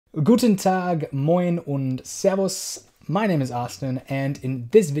Guten Tag, Moin und Servus. My name is Austin, and in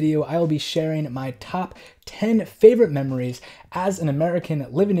this video, I will be sharing my top 10 favorite memories as an American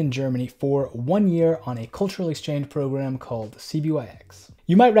living in Germany for 1 year on a cultural exchange program called CBYX.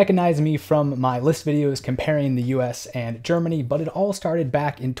 You might recognize me from my list videos comparing the US and Germany, but it all started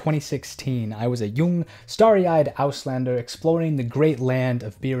back in 2016. I was a young, starry-eyed Auslander exploring the great land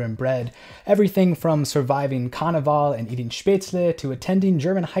of beer and bread. Everything from surviving Karneval and eating Spätzle to attending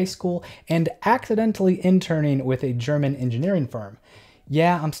German high school and accidentally interning with a German engineering firm.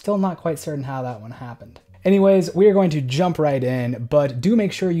 Yeah, I'm still not quite certain how that one happened. Anyways, we are going to jump right in, but do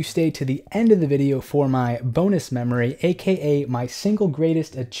make sure you stay to the end of the video for my bonus memory, aka my single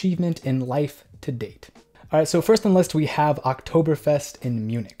greatest achievement in life to date. Alright, so first on the list we have Oktoberfest in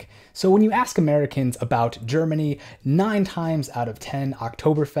Munich. So when you ask Americans about Germany, 9 times out of 10,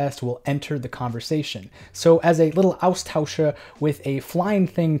 Oktoberfest will enter the conversation. So as a little Austauscher with a flying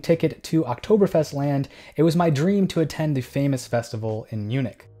thing ticket to Oktoberfest land, it was my dream to attend the famous festival in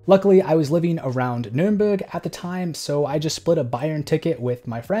Munich. Luckily, I was living around Nuremberg at the time, so I just split a Bayern ticket with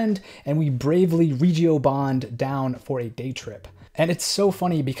my friend, and we bravely regio-bonned down for a day trip. And it's so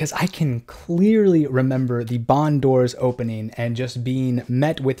funny because I can clearly remember the Bonn doors opening and just being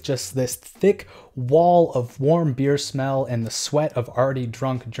met with just this thick wall of warm beer smell and the sweat of already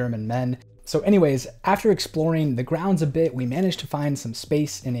drunk German men. So anyways, after exploring the grounds a bit, we managed to find some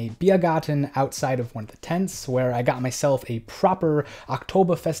space in a Biergarten outside of one of the tents where I got myself a proper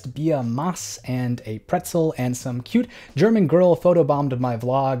Oktoberfest beer Mass and a pretzel and some cute German girl photobombed my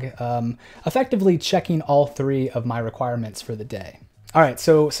vlog, effectively checking all 3 of my requirements for the day. Alright,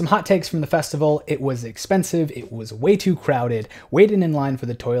 so some hot takes from the festival. It was expensive, it was way too crowded, waiting in line for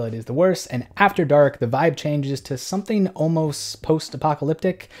the toilet is the worst, and after dark the vibe changes to something almost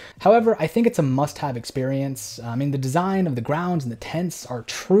post-apocalyptic. However, I think it's a must-have experience. I mean, the design of the grounds and the tents are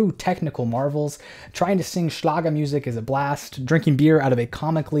true technical marvels. Trying to sing Schlager music is a blast, drinking beer out of a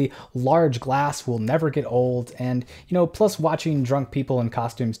comically large glass will never get old, and, plus watching drunk people in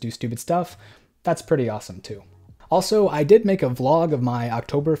costumes do stupid stuff, that's pretty awesome too. Also, I did make a vlog of my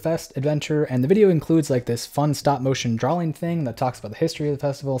Oktoberfest adventure, and the video includes like this fun stop-motion drawing thing that talks about the history of the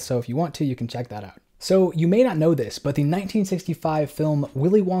festival, so if you want to, you can check that out. So, you may not know this, but the 1965 film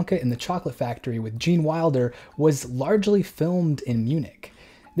Willy Wonka and the Chocolate Factory with Gene Wilder was largely filmed in Munich.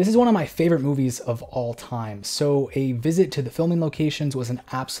 This is one of my favorite movies of all time, so a visit to the filming locations was an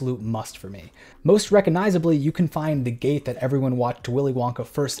absolute must for me. Most recognizably, you can find the gate that everyone watched Willy Wonka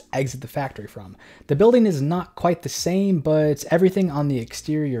first exit the factory from. The building is not quite the same, but everything on the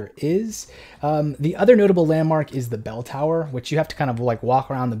exterior is. The other notable landmark is the bell tower, which you have to kind of like walk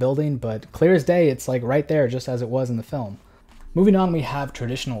around the building, but clear as day, it's like right there just as it was in the film. Moving on, we have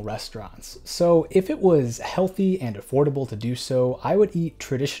traditional restaurants. So if it was healthy and affordable to do so, I would eat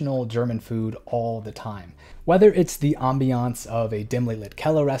traditional German food all the time. Whether it's the ambiance of a dimly lit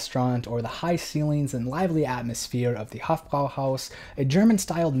Keller restaurant or the high ceilings and lively atmosphere of the Hofbrauhaus, a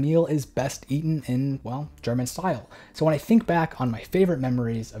German-styled meal is best eaten in, well, German style. So when I think back on my favorite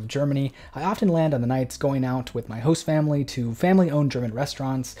memories of Germany, I often land on the nights going out with my host family to family-owned German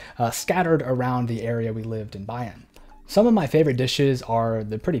restaurants scattered around the area we lived in Bayern. Some of my favorite dishes are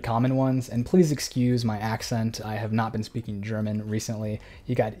the pretty common ones, and please excuse my accent, I have not been speaking German recently.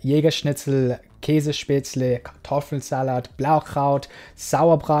 You got Jägerschnitzel, Käsespätzle, Kartoffelsalat, Blaukraut,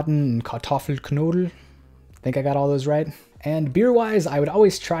 Sauerbraten, and Kartoffelknödel. Think I got all those right? And beer-wise, I would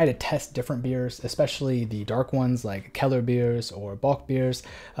always try to test different beers, especially the dark ones like Keller beers or Bock beers.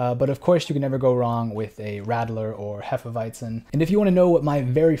 But of course, you can never go wrong with a Radler or Hefeweizen. And if you want to know what my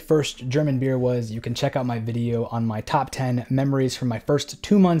very first German beer was, you can check out my video on my top 10 memories from my first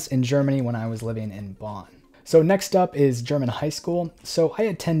 2 months in Germany when I was living in Bonn. So next up is German high school. So I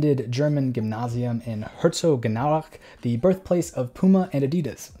attended German Gymnasium in Herzogenaurach, the birthplace of Puma and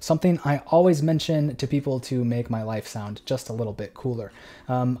Adidas, something I always mention to people to make my life sound just a little bit cooler.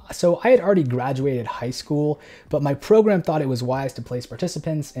 So I had already graduated high school, but my program thought it was wise to place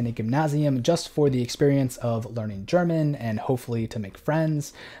participants in a gymnasium just for the experience of learning German and hopefully to make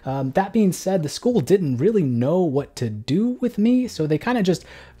friends. That being said, the school didn't really know what to do with me, so they kind of just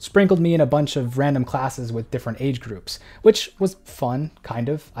sprinkled me in a bunch of random classes with different age groups, which was fun, kind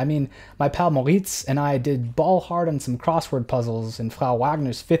of. I mean, my pal Moritz and I did ball hard on some crossword puzzles in Frau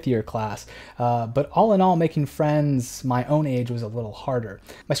Wagner's 5th year class, but all in all, making friends my own age was a little harder.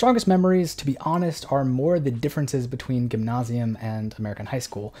 My strongest memories, to be honest, are more the differences between gymnasium and American high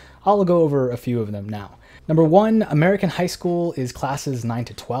school. I'll go over a few of them now. Number 1, American high school is classes 9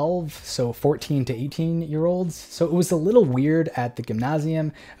 to 12, so 14 to 18-year-olds. So it was a little weird at the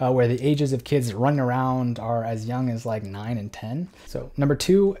gymnasium where the ages of kids running around are as young as like 9 and 10. So number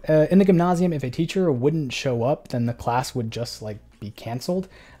 2, in the gymnasium, if a teacher wouldn't show up, then the class would just like be canceled.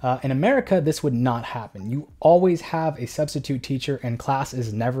 In America, this would not happen. You always have a substitute teacher and class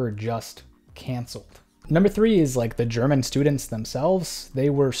is never just canceled. Number 3 is like the German students themselves. They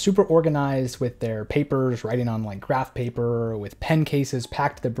were super organized with their papers, writing on like graph paper with pen cases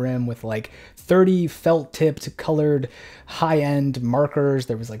packed to the brim with like 30 felt-tipped colored high-end markers.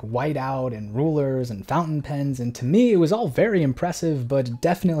 There was like whiteout and rulers and fountain pens. And to me, it was all very impressive, but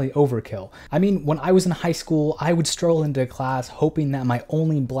definitely overkill. I mean, when I was in high school, I would stroll into class hoping that my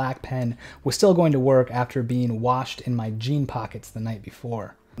only black pen was still going to work after being washed in my jean pockets the night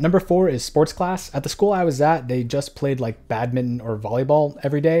before. Number 4 is sports class. At the school I was at, they just played like badminton or volleyball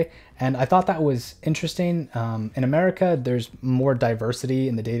every day, and I thought that was interesting. In America, there's more diversity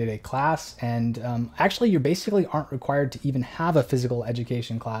in the day-to-day class, and actually you basically aren't required to even have a physical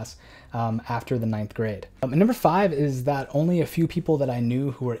education class after the 9th grade. And number 5 is that only a few people that I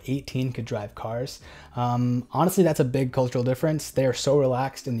knew who were 18 could drive cars. Honestly, that's a big cultural difference. They are so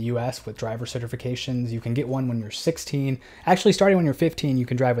relaxed in the US with driver certifications. You can get one when you're 16. Actually, starting when you're 15, you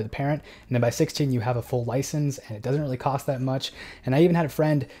can drive with a parent, and then by 16, you have a full license, and it doesn't really cost that much. And I even had a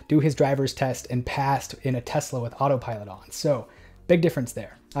friend do his driver's test and passed in a Tesla with autopilot on. So big difference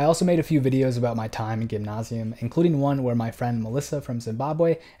there. I also made a few videos about my time in gymnasium, including one where my friend Melissa from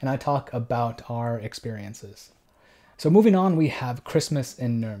Zimbabwe and I talk about our experiences. So moving on, we have Christmas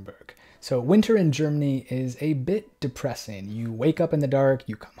in Nuremberg. So winter in Germany is a bit depressing. You wake up in the dark,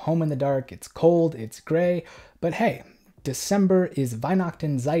 you come home in the dark, it's cold, it's gray, but hey, December is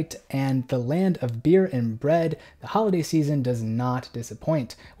Weihnachtenzeit, and the land of beer and bread. The holiday season does not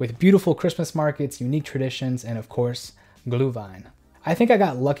disappoint, with beautiful Christmas markets, unique traditions, and of course, Glühwein. I think I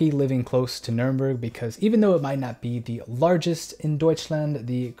got lucky living close to Nuremberg because even though it might not be the largest in Deutschland,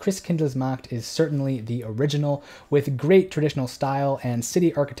 the Christkindlesmarkt is certainly the original, with great traditional style and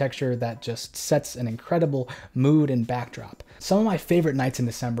city architecture that just sets an incredible mood and backdrop. Some of my favorite nights in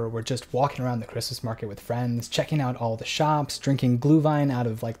December were just walking around the Christmas market with friends, checking out all the shops, drinking Glühwein out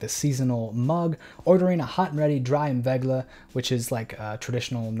of like the seasonal mug, ordering a hot and ready dry Wegle, which is like a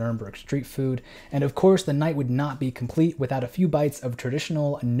traditional Nuremberg street food. And of course, the night would not be complete without a few bites of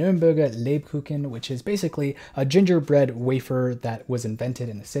traditional Nürnberger Lebkuchen, which is basically a gingerbread wafer that was invented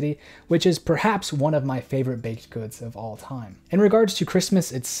in the city, which is perhaps one of my favorite baked goods of all time. In regards to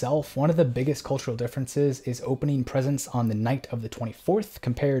Christmas itself, one of the biggest cultural differences is opening presents on the night of the 24th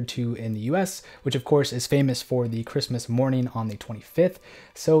compared to in the US, which of course is famous for the Christmas morning on the 25th.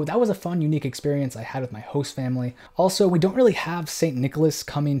 So that was a fun, unique experience I had with my host family. Also, we don't really have St. Nicholas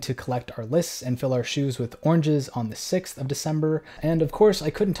coming to collect our lists and fill our shoes with oranges on the 6th of December. And of course,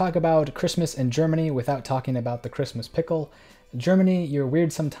 I couldn't talk about Christmas in Germany without talking about the Christmas pickle. Germany, you're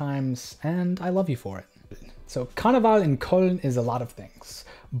weird sometimes, and I love you for it. So Karneval in Köln is a lot of things.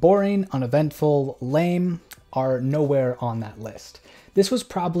 Boring, uneventful, lame are nowhere on that list. This was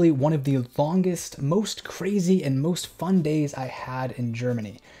probably one of the longest, most crazy, and most fun days I had in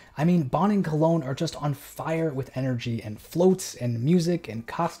Germany. I mean, Bonn and Cologne are just on fire with energy and floats and music and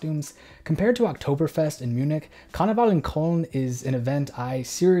costumes. Compared to Oktoberfest in Munich, Karneval in Koln is an event I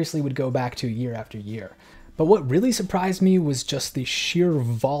seriously would go back to year after year. But what really surprised me was just the sheer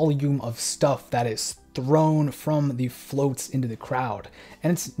volume of stuff that is thrown from the floats into the crowd.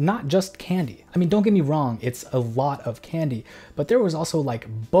 And it's not just candy. I mean, don't get me wrong, it's a lot of candy, but there was also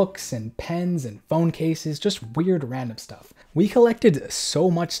like books and pens and phone cases, just weird random stuff. We collected so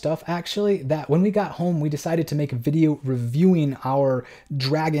much stuff actually that when we got home, we decided to make a video reviewing our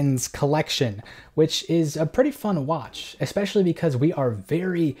dragons collection, which is a pretty fun watch, especially because we are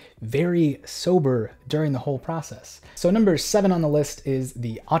very, very sober during the whole process. So number 7 on the list is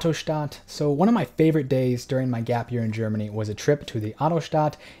the Autostadt. So one of my favorite days during my gap year in Germany was a trip to the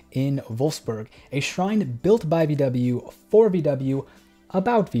Autostadt in Wolfsburg, a shrine built by VW, for VW,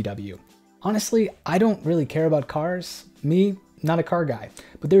 about VW. Honestly, I don't really care about cars. Me, not a car guy.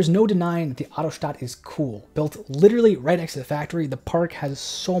 But there's no denying that the Autostadt is cool. Built literally right next to the factory, the park has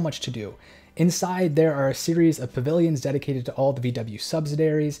so much to do. Inside, there are a series of pavilions dedicated to all the VW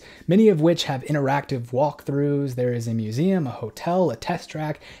subsidiaries, many of which have interactive walkthroughs. There is a museum, a hotel, a test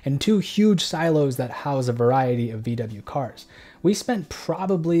track, and 2 huge silos that house a variety of VW cars. We spent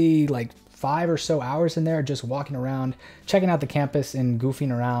probably like 5 or so hours in there just walking around, checking out the campus and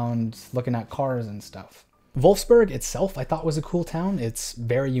goofing around, looking at cars and stuff. Wolfsburg itself I thought was a cool town. It's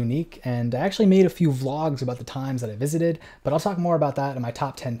very unique, and I actually made a few vlogs about the times that I visited, but I'll talk more about that in my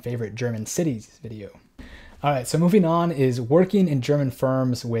top 10 favorite German cities video. All right, so moving on is working in German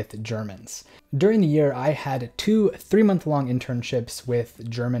firms with Germans. During the year, I had 2 3-month-long internships with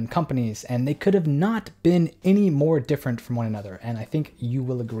German companies, and they could have not been any more different from one another, and I think you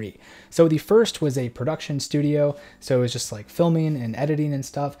will agree. So the first was a production studio, so it was just like filming and editing and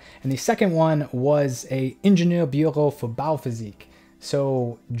stuff, and the second one was a Ingenieurbüro für Bauphysik,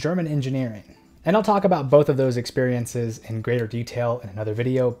 so German engineering. And I'll talk about both of those experiences in greater detail in another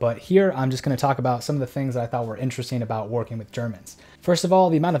video, but here I'm just going to talk about some of the things that I thought were interesting about working with Germans. First of all,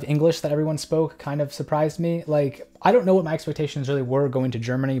 the amount of English that everyone spoke kind of surprised me. Like, I don't know what my expectations really were going to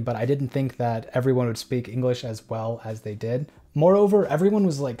Germany, but I didn't think that everyone would speak English as well as they did. Moreover, everyone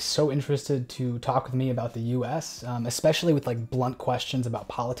was like so interested to talk with me about the US, especially with like blunt questions about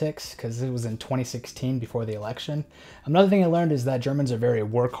politics, because it was in 2016 before the election. Another thing I learned is that Germans are very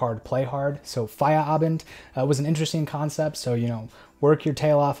work hard, play hard. So Feierabend was an interesting concept. So, you know, work your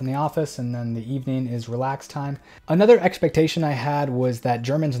tail off in the office and then the evening is relax time. Another expectation I had was that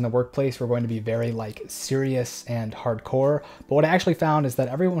Germans in the workplace were going to be very like serious and hardcore. But what I actually found is that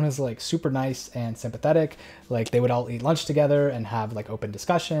everyone was like super nice and sympathetic. Like they would all eat lunch together and have like open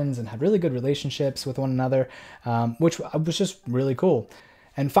discussions and have really good relationships with one another, which was just really cool.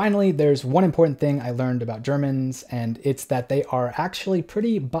 And finally, there's one important thing I learned about Germans, and it's that they are actually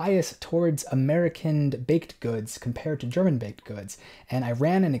pretty biased towards American baked goods compared to German baked goods. And I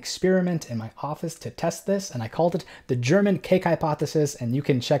ran an experiment in my office to test this, and I called it the German cake hypothesis, and you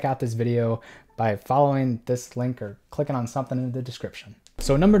can check out this video by following this link or clicking on something in the description.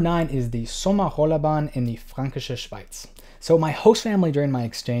 So number 9 is the Sommerrollerbahn in the Fränkische Schweiz. So my host family during my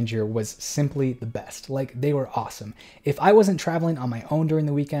exchange year was simply the best. Like, they were awesome. If I wasn't traveling on my own during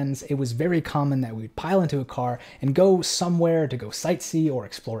the weekends, it was very common that we'd pile into a car and go somewhere to go sightsee or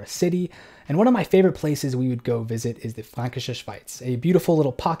explore a city. And one of my favorite places we would go visit is the Fränkische Schweiz, a beautiful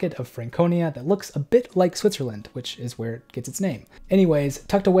little pocket of Franconia that looks a bit like Switzerland, which is where it gets its name. Anyways,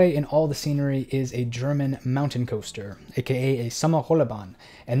 tucked away in all the scenery is a German mountain coaster, aka a Sommerrollerbahn,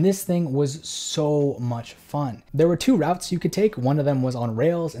 and this thing was so much fun. There were 2 routes you could take. One of them was on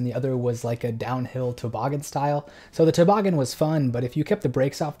rails and the other was like a downhill toboggan style. So the toboggan was fun, but if you kept the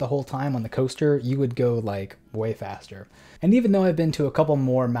brakes off the whole time on the coaster, you would go like way faster. And even though I've been to a couple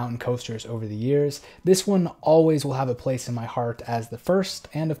more mountain coasters over the years, this one always will have a place in my heart as the first,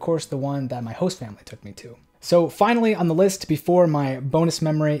 and of course the one that my host family took me to. So finally on the list before my bonus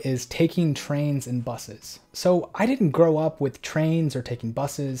memory is taking trains and buses. So I didn't grow up with trains or taking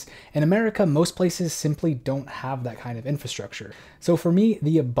buses. In America, most places simply don't have that kind of infrastructure. So for me,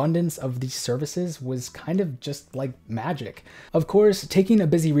 the abundance of these services was kind of just like magic. Of course, taking a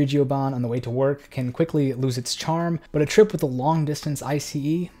busy Regiobahn on the way to work can quickly lose its charm, but a trip with a long distance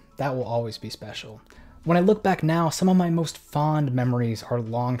ICE, that will always be special. When I look back now, some of my most fond memories are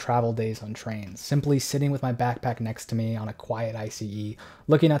long travel days on trains, simply sitting with my backpack next to me on a quiet ICE,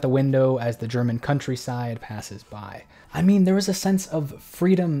 looking out the window as the German countryside passes by. I mean, there was a sense of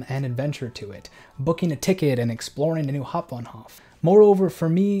freedom and adventure to it, booking a ticket and exploring a new Hauptbahnhof. Moreover, for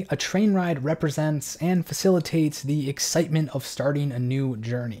me, a train ride represents and facilitates the excitement of starting a new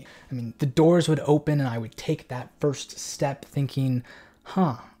journey. I mean, the doors would open and I would take that first step thinking,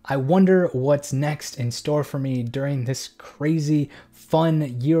 I wonder what's next in store for me during this crazy,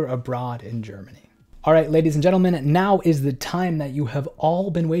 fun year abroad in Germany. All right, ladies and gentlemen, now is the time that you have all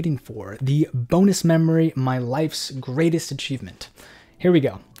been waiting for, the bonus memory, my life's greatest achievement. Here we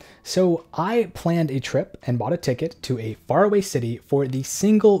go. So I planned a trip and bought a ticket to a faraway city for the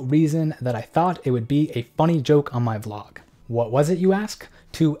single reason that I thought it would be a funny joke on my vlog. What was it, you ask?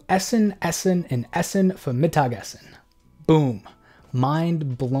 To Essen in Essen für Mittagessen. Boom.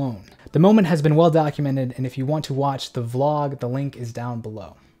 Mind blown. The moment has been well documented, and if you want to watch the vlog, the link is down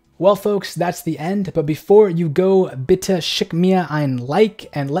below. Well, folks, that's the end, but before you go, bitte schick mir ein Like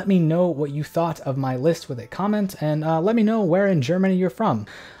and let me know what you thought of my list with a comment, and let me know where in Germany you're from.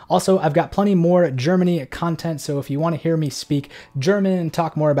 Also, I've got plenty more Germany content, so if you want to hear me speak German and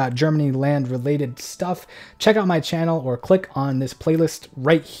talk more about Germany land-related stuff, check out my channel or click on this playlist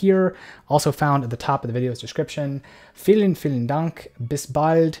right here, also found at the top of the video's description. Vielen Dank, bis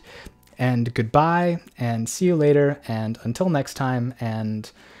bald, and goodbye, and see you later, and until next time,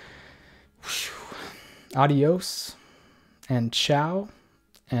 and adios, and ciao,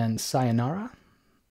 and sayonara.